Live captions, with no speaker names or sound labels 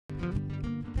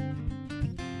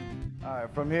All right,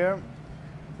 from here,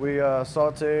 we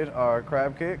sauteed our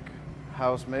crab cake,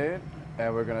 house made,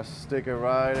 and we're gonna stick it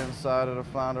right inside of the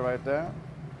flounder right there.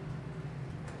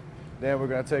 Then we're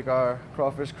gonna take our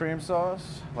crawfish cream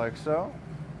sauce, like so.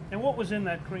 And what was in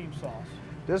that cream sauce?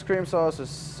 This cream sauce is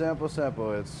simple.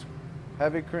 It's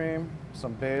heavy cream,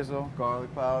 some basil,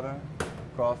 garlic powder,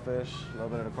 crawfish, a little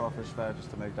bit of the crawfish fat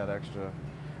just to make that extra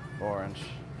orange.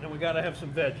 And we gotta have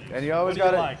some veggies. And you always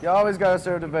gotta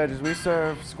serve the veggies. We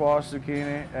serve squash,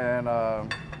 zucchini,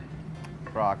 and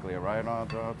broccoli right on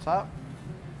the top,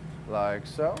 like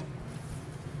so.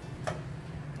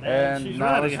 And she's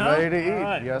now ready, it's ready to eat. All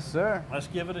right. Yes, sir. Let's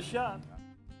give it a shot.